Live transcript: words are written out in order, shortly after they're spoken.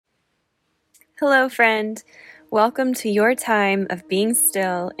Hello, friend. Welcome to your time of being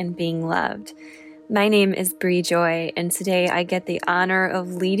still and being loved. My name is Bree Joy, and today I get the honor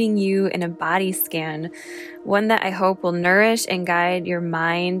of leading you in a body scan, one that I hope will nourish and guide your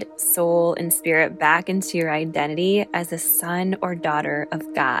mind, soul, and spirit back into your identity as a son or daughter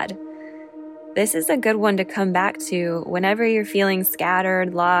of God. This is a good one to come back to whenever you're feeling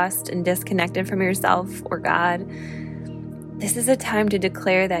scattered, lost, and disconnected from yourself or God. This is a time to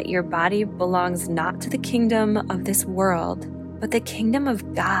declare that your body belongs not to the kingdom of this world, but the kingdom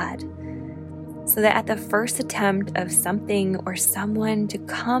of God. So that at the first attempt of something or someone to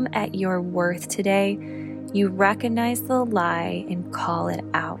come at your worth today, you recognize the lie and call it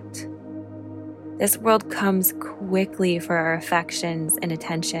out. This world comes quickly for our affections and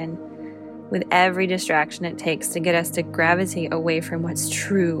attention, with every distraction it takes to get us to gravitate away from what's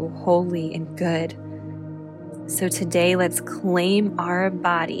true, holy, and good. So today, let's claim our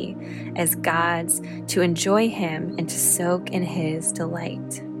body as God's to enjoy Him and to soak in His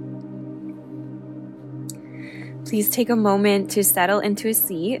delight. Please take a moment to settle into a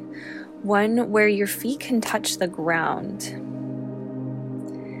seat, one where your feet can touch the ground.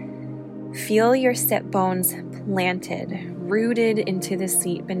 Feel your sit bones planted, rooted into the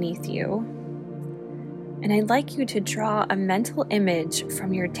seat beneath you. And I'd like you to draw a mental image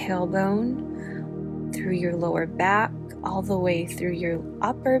from your tailbone through your lower back, all the way through your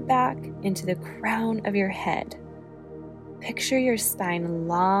upper back into the crown of your head. Picture your spine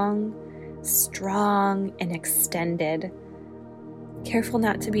long, strong, and extended. Careful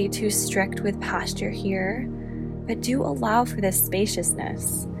not to be too strict with posture here, but do allow for this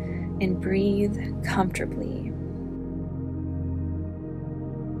spaciousness and breathe comfortably.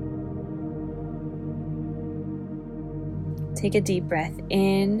 Take a deep breath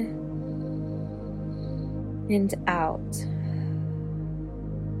in and out.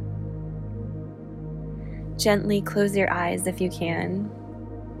 Gently close your eyes if you can.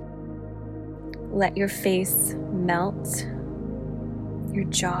 Let your face melt, your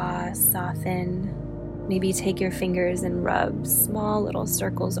jaw soften. Maybe take your fingers and rub small little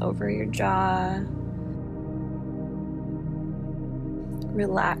circles over your jaw.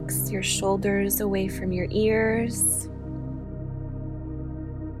 Relax your shoulders away from your ears.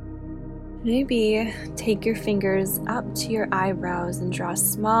 Maybe take your fingers up to your eyebrows and draw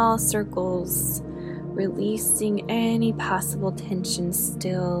small circles, releasing any possible tension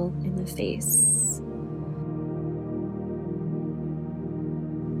still in the face.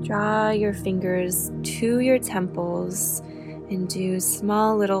 Draw your fingers to your temples and do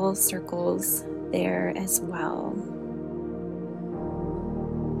small little circles there as well.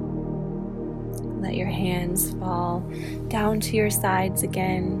 Let your hands fall down to your sides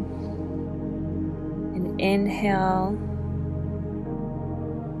again. Inhale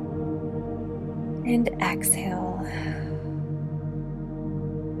and exhale.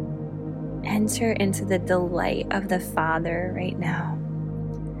 Enter into the delight of the Father right now.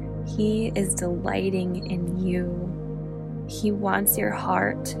 He is delighting in you. He wants your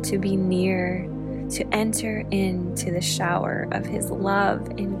heart to be near, to enter into the shower of His love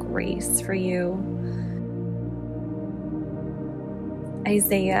and grace for you.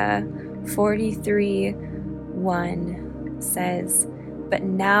 Isaiah 43:1 says, "But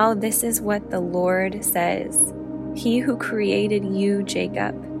now this is what the Lord says, He who created you,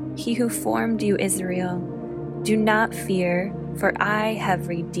 Jacob, He who formed you, Israel, do not fear, for I have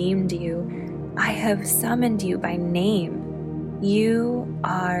redeemed you. I have summoned you by name. You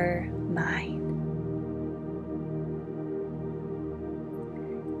are mine."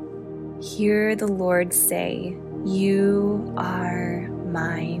 Hear the Lord say, "You are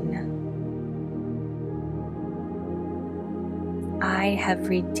mine. I have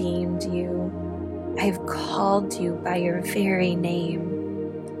redeemed you. I have called you by your very name.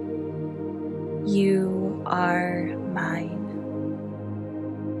 You are mine."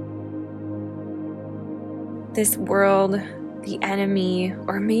 This world, the enemy,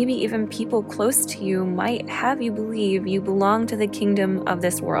 or maybe even people close to you might have you believe you belong to the kingdom of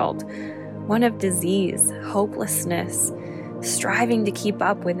this world, one of disease, hopelessness, striving to keep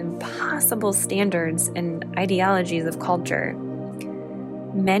up with impossible standards and ideologies of culture.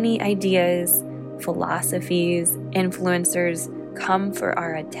 Many ideas, philosophies, influencers come for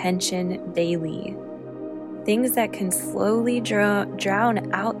our attention daily. Things that can slowly drown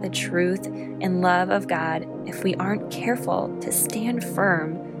out the truth and love of God if we aren't careful to stand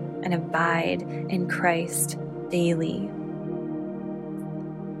firm and abide in Christ daily.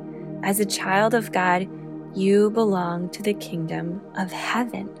 As a child of God, you belong to the kingdom of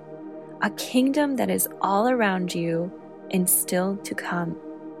heaven, a kingdom that is all around you and still to come.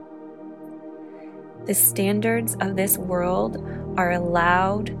 The standards of this world are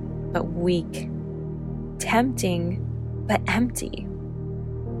loud but weak, tempting but empty.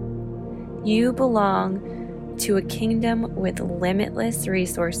 You belong to a kingdom with limitless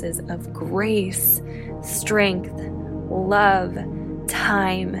resources of grace, strength, love,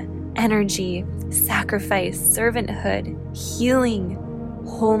 time, energy, sacrifice, servanthood, healing,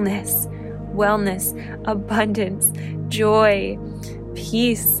 wholeness, wellness, abundance, joy,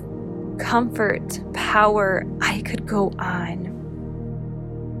 peace, comfort, power. I could go on.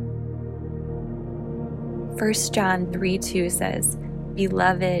 1 John 3:2 says,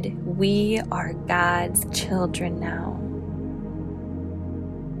 "Beloved, we are God's children now."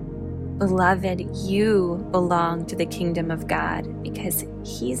 Beloved, you belong to the kingdom of God because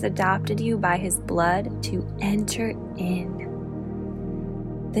He's adopted you by His blood to enter in.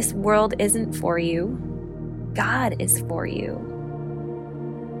 This world isn't for you. God is for you.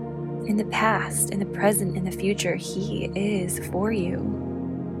 In the past, in the present, in the future, He is for you.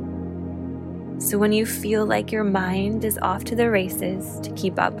 So when you feel like your mind is off to the races to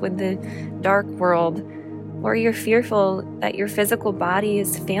keep up with the dark world, or you're fearful that your physical body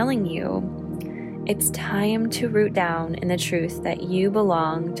is failing you, it's time to root down in the truth that you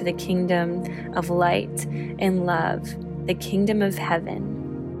belong to the kingdom of light and love, the kingdom of heaven.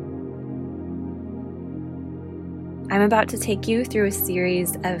 I'm about to take you through a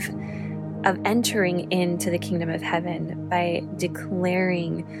series of entering into the kingdom of heaven by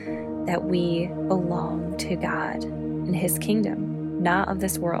declaring that we belong to God in His kingdom, not of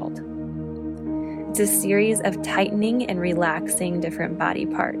this world. It's a series of tightening and relaxing different body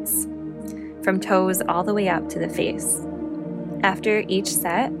parts, from toes all the way up to the face. After each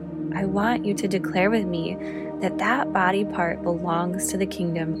set, I want you to declare with me that that body part belongs to the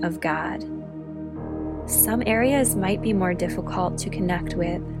kingdom of God. Some areas might be more difficult to connect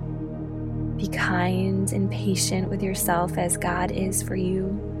with. Be kind and patient with yourself as God is for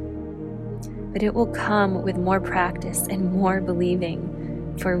you. But it will come with more practice and more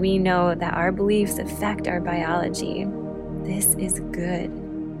believing, for we know that our beliefs affect our biology. This is good.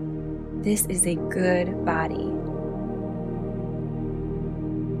 This is a good body.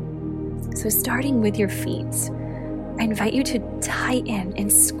 So starting with your feet, I invite you to tighten and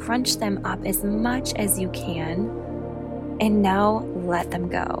scrunch them up as much as you can. And now let them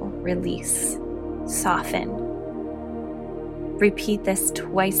go. Release. Soften. Repeat this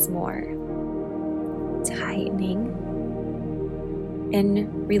twice more. Tightening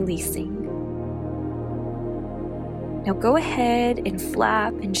and releasing. Now go ahead and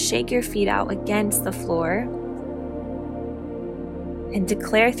flap and shake your feet out against the floor and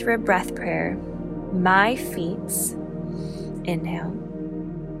declare through a breath prayer, my feet, inhale,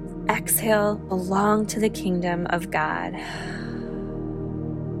 exhale, belong to the kingdom of God.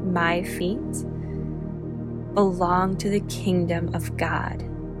 My feet belong to the kingdom of God.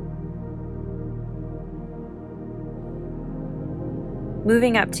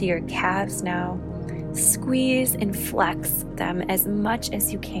 Moving up to your calves now, squeeze and flex them as much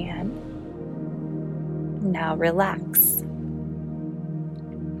as you can. Now relax.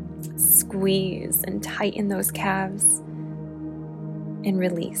 Squeeze and tighten those calves and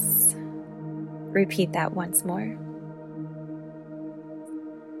release. Repeat that once more.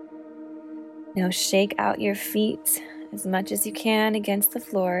 Now shake out your feet as much as you can against the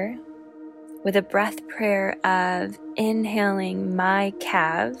floor with a breath prayer of inhaling my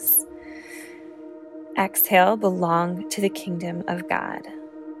calves. Exhale, belong to the kingdom of God.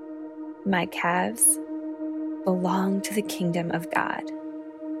 My calves belong to the kingdom of God.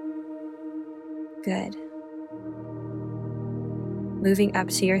 Good. Moving up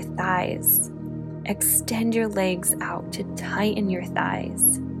to your thighs. Extend your legs out to tighten your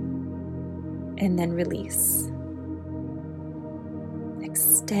thighs. And then release.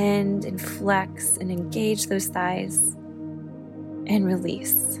 Extend and flex and engage those thighs. And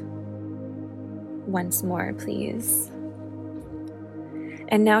release. Once more, please.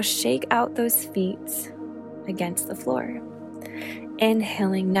 And now shake out those feet against the floor.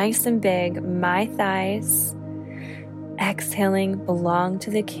 Inhaling nice and big, my thighs. Exhaling, belong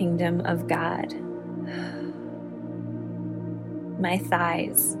to the kingdom of God. My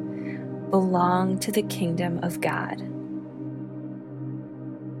thighs belong to the kingdom of God.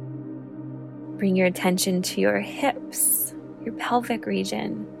 Bring your attention to your hips, your pelvic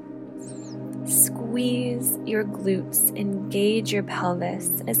region. Squeeze your glutes, engage your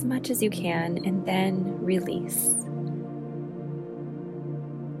pelvis as much as you can, and then release.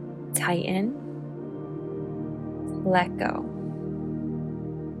 Tighten, let go.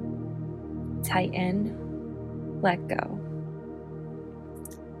 Tighten, let go.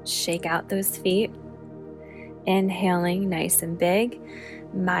 Shake out those feet Inhaling nice and big.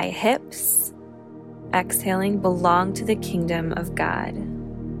 My hips, exhaling, belong to the kingdom of God.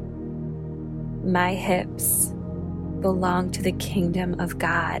 My hips belong to the kingdom of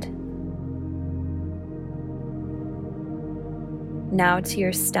God. Now to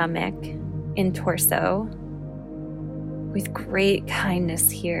your stomach and torso. With great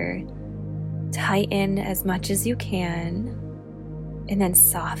kindness here, tighten as much as you can, and then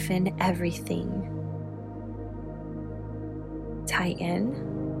soften everything. Tighten,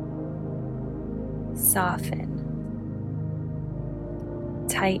 soften,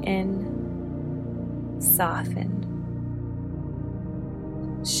 tighten, soften.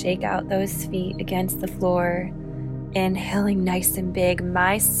 Shake out those feet against the floor, inhaling nice and big.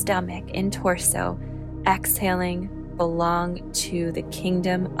 My stomach and torso, exhaling, belong to the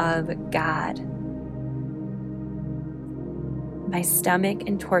kingdom of God. My stomach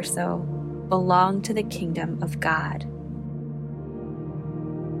and torso belong to the kingdom of God.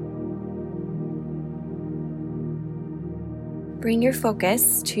 Bring your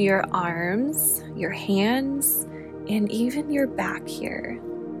focus to your arms, your hands, and even your back here.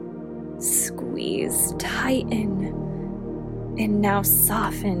 Squeeze, tighten, and now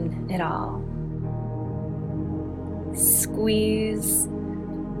soften it all. Squeeze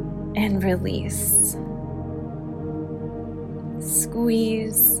and release.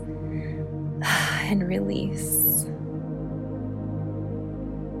 Squeeze and release.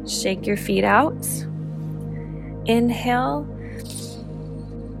 Shake your feet out. Inhale.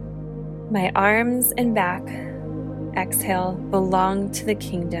 My arms and back, exhale, belong to the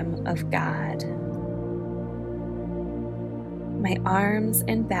kingdom of God. My arms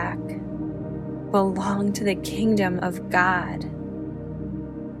and back belong to the kingdom of God.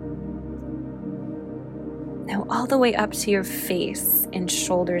 Now all the way up to your face and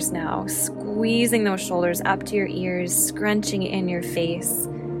shoulders now, squeezing those shoulders up to your ears, scrunching in your face,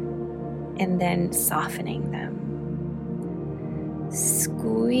 and then softening them.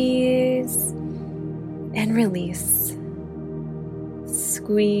 Squeeze and release.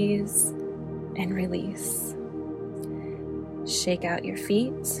 Squeeze and release. Shake out your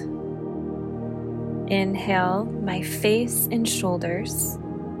feet. Inhale, my face and shoulders.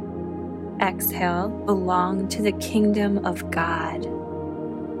 Exhale, belong to the kingdom of God.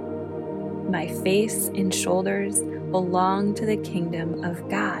 My face and shoulders belong to the kingdom of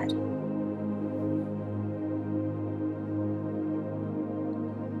God.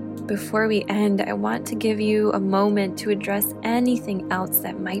 Before we end, I want to give you a moment to address anything else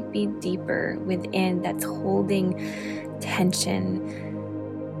that might be deeper within that's holding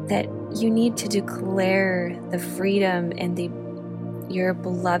tension, that you need to declare the freedom and your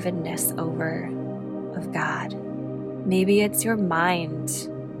belovedness over of God. Maybe it's your mind,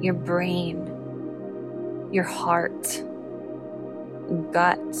 your brain, your heart,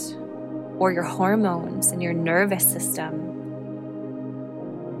 gut, or your hormones and your nervous system.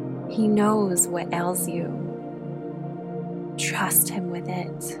 He knows what ails you. Trust Him with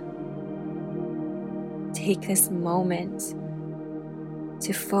it. Take this moment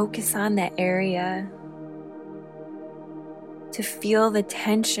to focus on that area, to feel the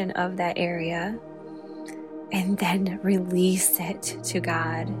tension of that area, and then release it to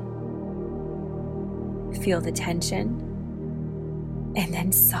God. Feel the tension, and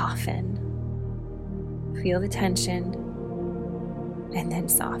then soften. Feel the tension, and then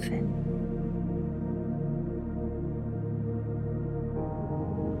soften.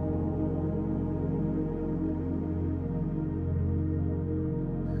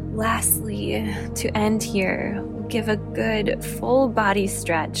 Lastly, to end here, we'll give a good full body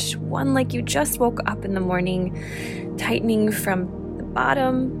stretch, one like you just woke up in the morning, tightening from the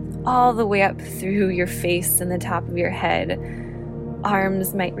bottom all the way up through your face and the top of your head.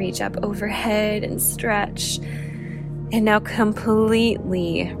 Arms might reach up overhead and stretch. And now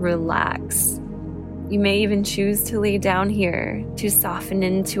completely relax. You may even choose to lay down here to soften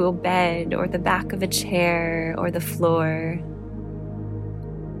into a bed or the back of a chair or the floor.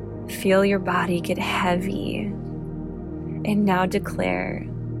 Feel your body get heavy. And now declare,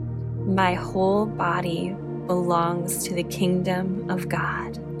 my whole body belongs to the kingdom of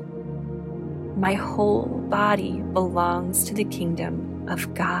God. My whole body belongs to the kingdom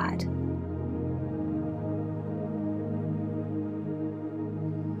of God.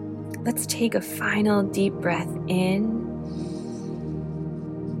 Let's take a final deep breath in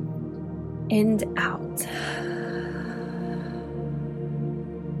and out.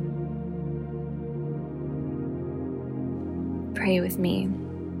 Pray with me.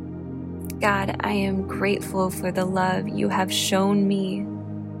 God, I am grateful for the love you have shown me,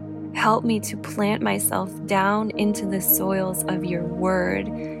 Help me to plant myself down into the soils of your word,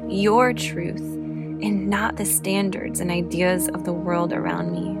 your truth, and not the standards and ideas of the world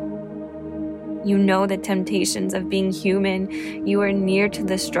around me. You know the temptations of being human. You are near to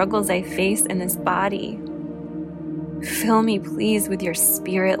the struggles I face in this body. Fill me, please, with your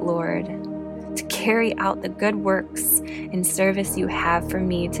Spirit, Lord, to carry out the good works and service you have for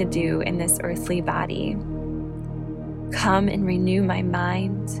me to do in this earthly body. Come and renew my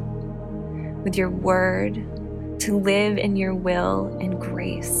mind with your word to live in your will and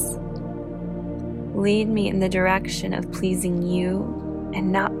grace. Lead me in the direction of pleasing you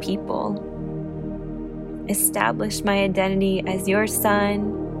and not people. Establish my identity as your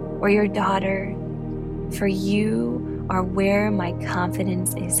son or your daughter, for you are where my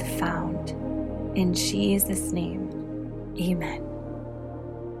confidence is found. In Jesus' name, amen.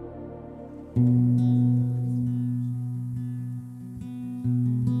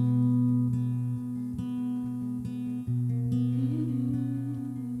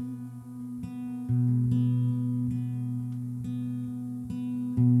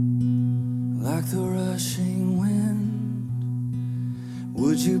 Like the rushing wind,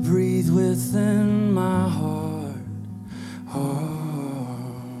 would you breathe within my heart?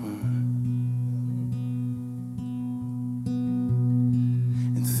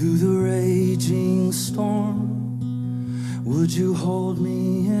 And through the raging storm, would you hold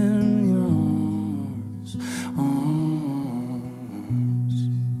me in your arms?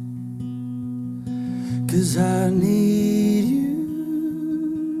 'Cause I need you.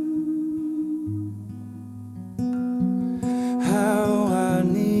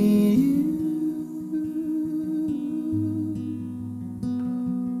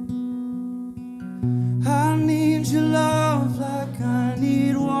 I need your love like I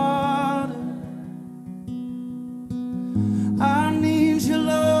need water. I need your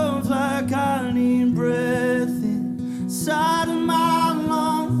love like I need breath inside of my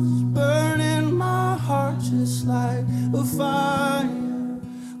lungs, burning my heart just like a fire.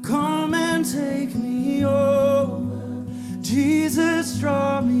 Come and take me over, Jesus,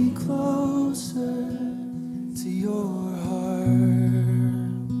 draw me closer to your heart.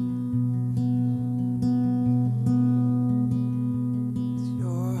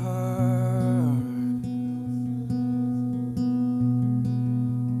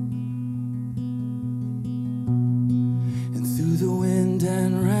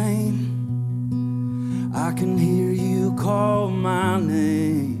 I can hear you call my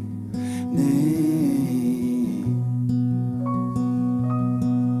name.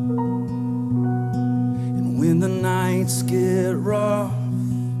 And when the nights get rough,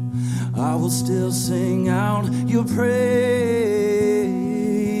 I will still sing out your praise.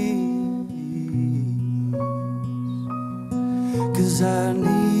 'Cause I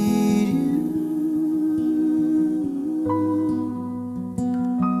need you.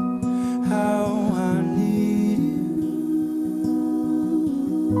 How I need you.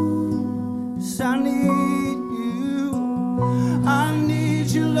 Yes, I need you. I need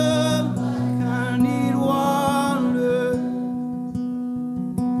your love like I need water.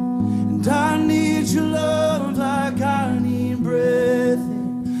 And I need your love like I need breath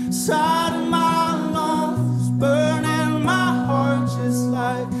inside of my lungs, burning my heart just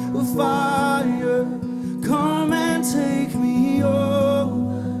like a fire. Come and take me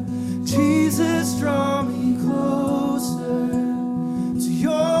over, Jesus, draw me closer to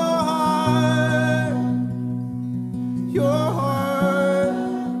your heart, your heart,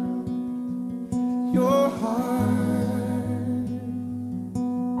 your heart.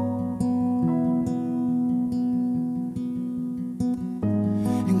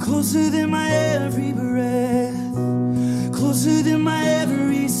 And closer than my every breath, closer than my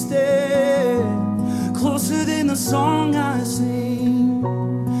every step, closer than the song I sing,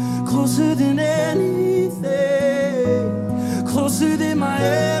 closer than anything, closer than my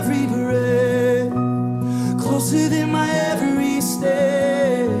every breath, closer than my every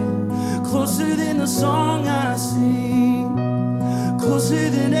step, closer than the song I sing, closer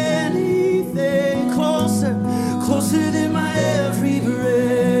than anything, closer, closer than my every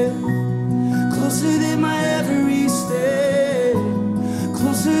breath, closer than my every step,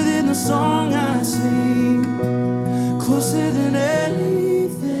 closer than the song I sing, closer than anything.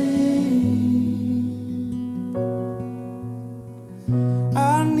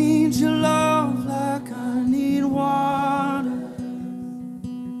 I need your love like I need water.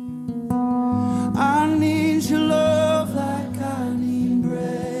 I need your love like I need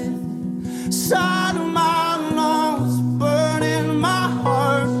bread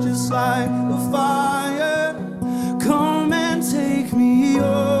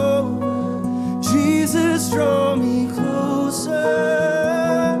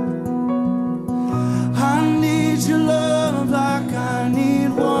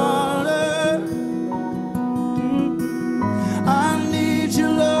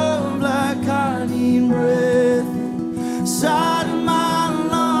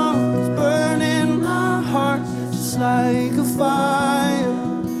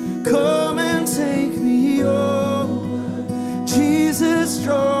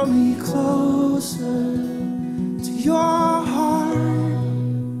draw me closer to your heart,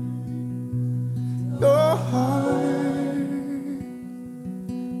 your heart,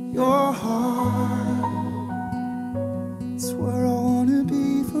 your heart. It's where I wanna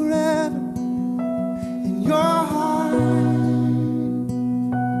be forever, in your heart,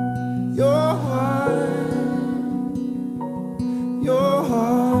 your heart, your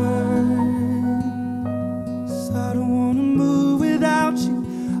heart. 'Cause I don't wanna move without you,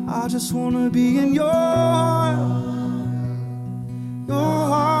 I just wanna be in your heart, your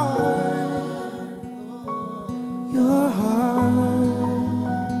heart, your heart.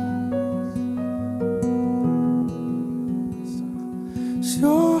 It's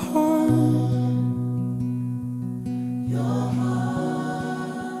your heart,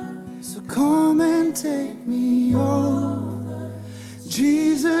 so come and take me over.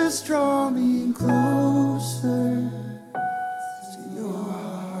 Jesus, draw me closer to your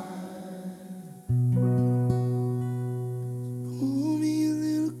heart. Pull me a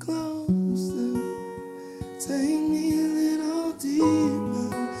little closer, take me a little deeper.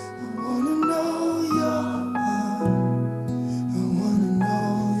 I wanna know your heart, I wanna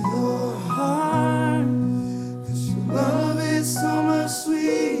know your heart. 'Cause your love is so much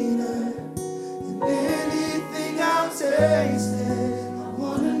sweeter than anything I've tasted. I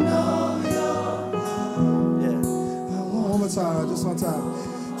wanna know your heart. Yeah. One more time, just one time.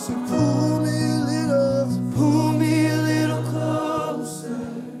 So